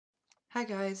Hi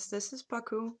guys, this is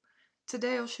Baku.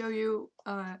 Today I'll show you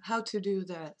how to do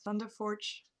the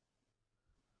Thunderforge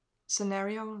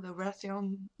scenario, the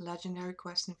Wrathion Legendary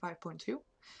Quest in 5.2.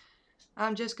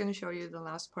 I'm just going to show you the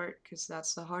last part because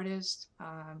that's the hardest.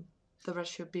 The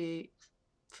rest should be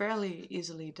fairly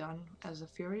easily done as a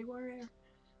Fury Warrior.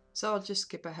 So I'll just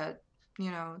skip ahead,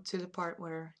 to the part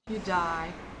where you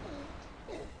die,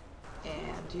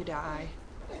 and you die,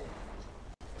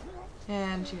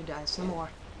 and you die some more.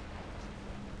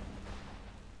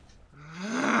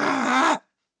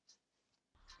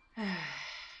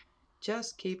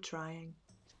 Just keep trying.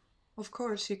 Of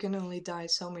course, you can only die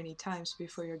so many times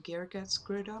before your gear gets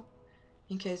screwed up.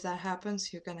 In case that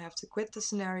happens, you're gonna have to quit the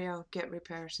scenario, get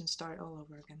repairs, and start all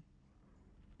over again.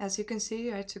 As you can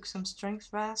see, I took some strength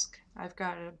flask. I've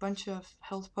got a bunch of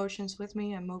health potions with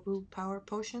me and Mobu power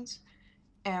potions.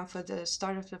 And for the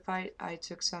start of the fight, I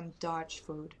took some dodge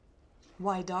food.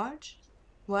 Why dodge?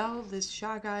 Well, this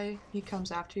Sha guy, he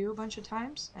comes after you a bunch of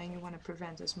times, and you want to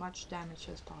prevent as much damage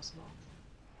as possible.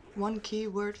 One key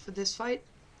word for this fight: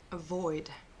 avoid.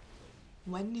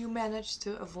 When you manage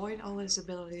to avoid all his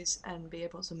abilities and be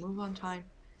able to move on time,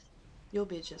 you'll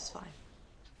be just fine.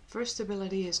 First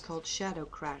ability is called Shadow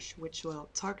Crash, which will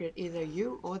target either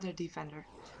you or the defender.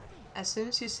 As soon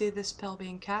as you see this spell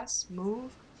being cast,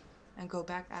 move and go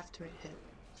back after it hit.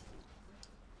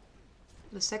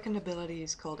 The second ability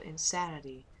is called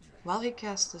Insanity. While he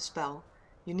casts the spell,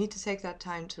 you need to take that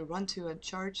time to run to a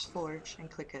charged forge and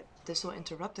click it. This will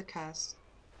interrupt the cast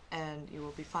and you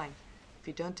will be fine. If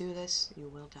you don't do this, you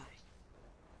will die.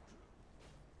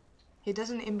 He does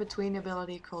an in-between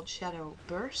ability called Shadow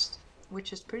Burst,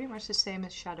 which is pretty much the same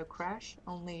as Shadow Crash,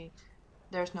 only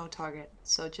there's no target,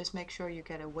 so just make sure you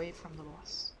get away from the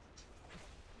boss.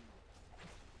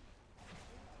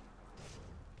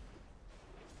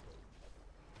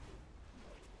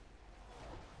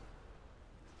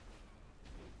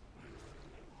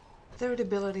 Third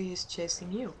ability is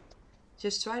Chasing You.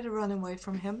 Just try to run away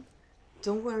from him.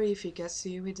 Don't worry if he gets to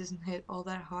you, he doesn't hit all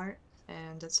that hard,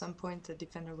 and at some point the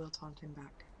defender will taunt him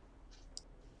back.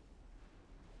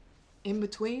 In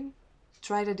between,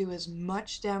 try to do as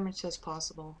much damage as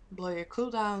possible. Blow your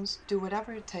cooldowns, do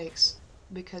whatever it takes,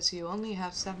 because you only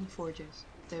have 7 forges.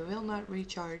 They will not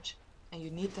recharge, and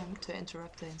you need them to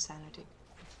interrupt the insanity.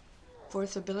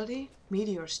 Fourth ability,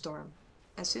 Meteor Storm.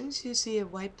 As soon as you see a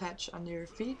white patch under your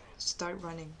feet, start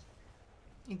running.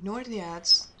 Ignore the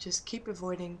ads, just keep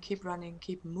avoiding, keep running,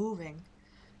 keep moving.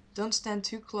 Don't stand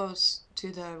too close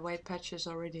to the white patches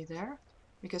already there,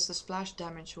 because the splash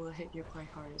damage will hit you quite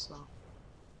hard as well.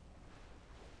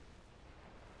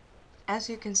 As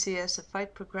you can see, as the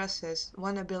fight progresses,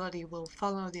 one ability will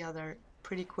follow the other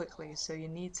pretty quickly, so you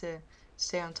need to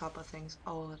stay on top of things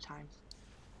all the time.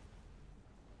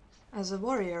 As a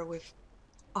warrior with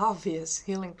obvious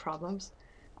healing problems,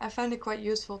 I find it quite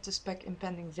useful to spec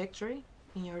Impending Victory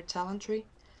in your talent tree.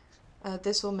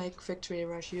 This will make Victory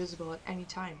Rush usable at any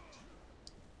time.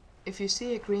 If you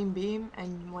see a green beam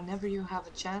and whenever you have a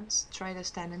chance, try to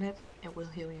stand in it, it will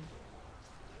heal you.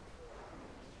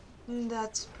 And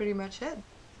that's pretty much it.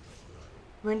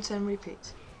 Rinse and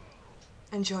repeat.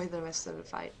 Enjoy the rest of the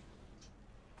fight.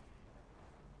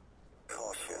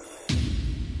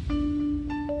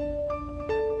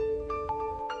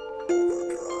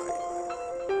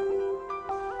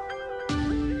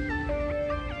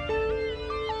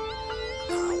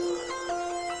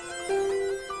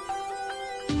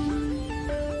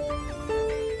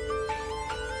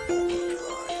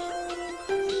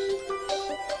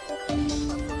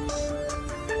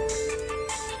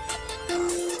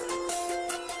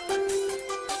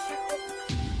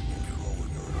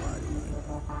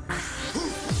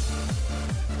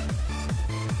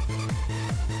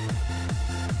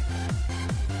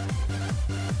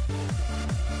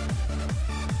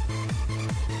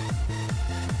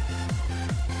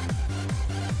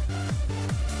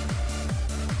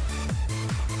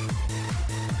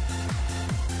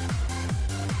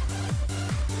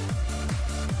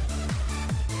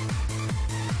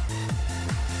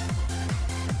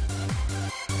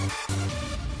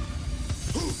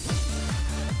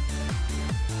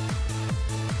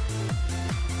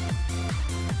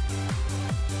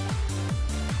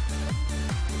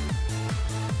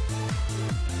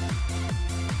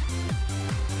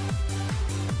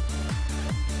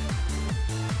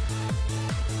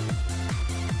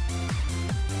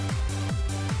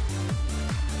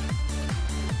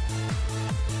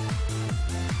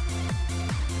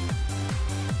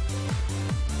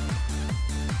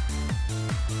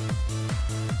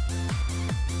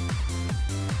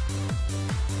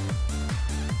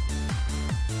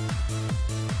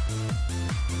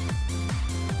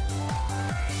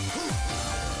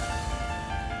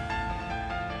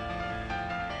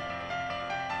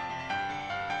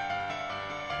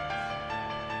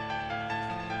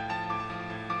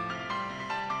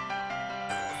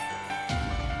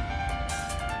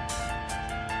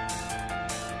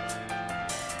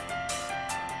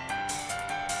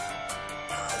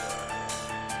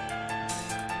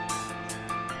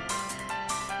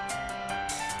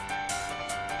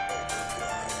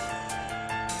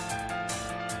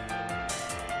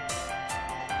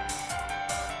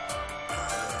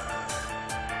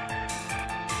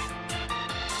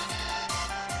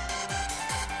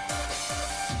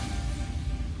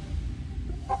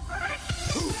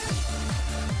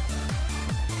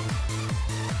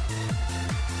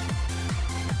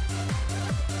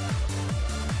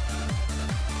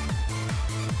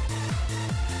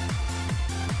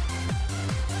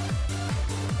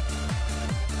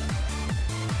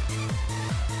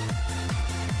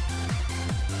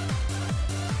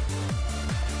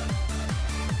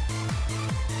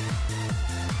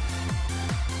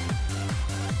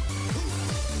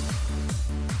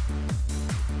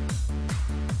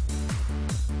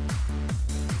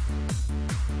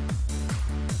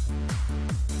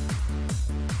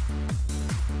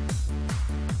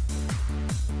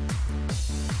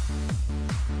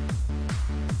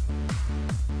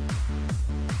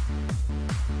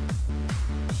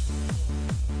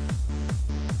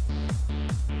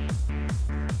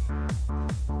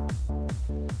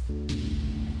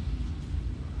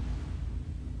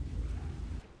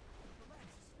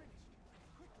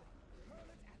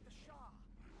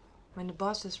 When the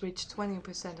boss has reached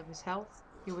 20% of his health,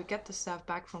 you will get the staff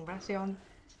back from Rathion.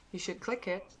 You should click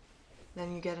it,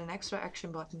 then you get an extra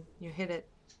action button. You hit it,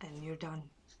 and you're done.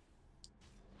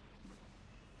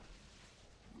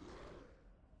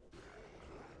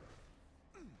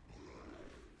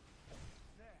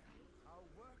 There, our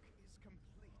work is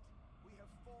complete. We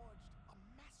have forged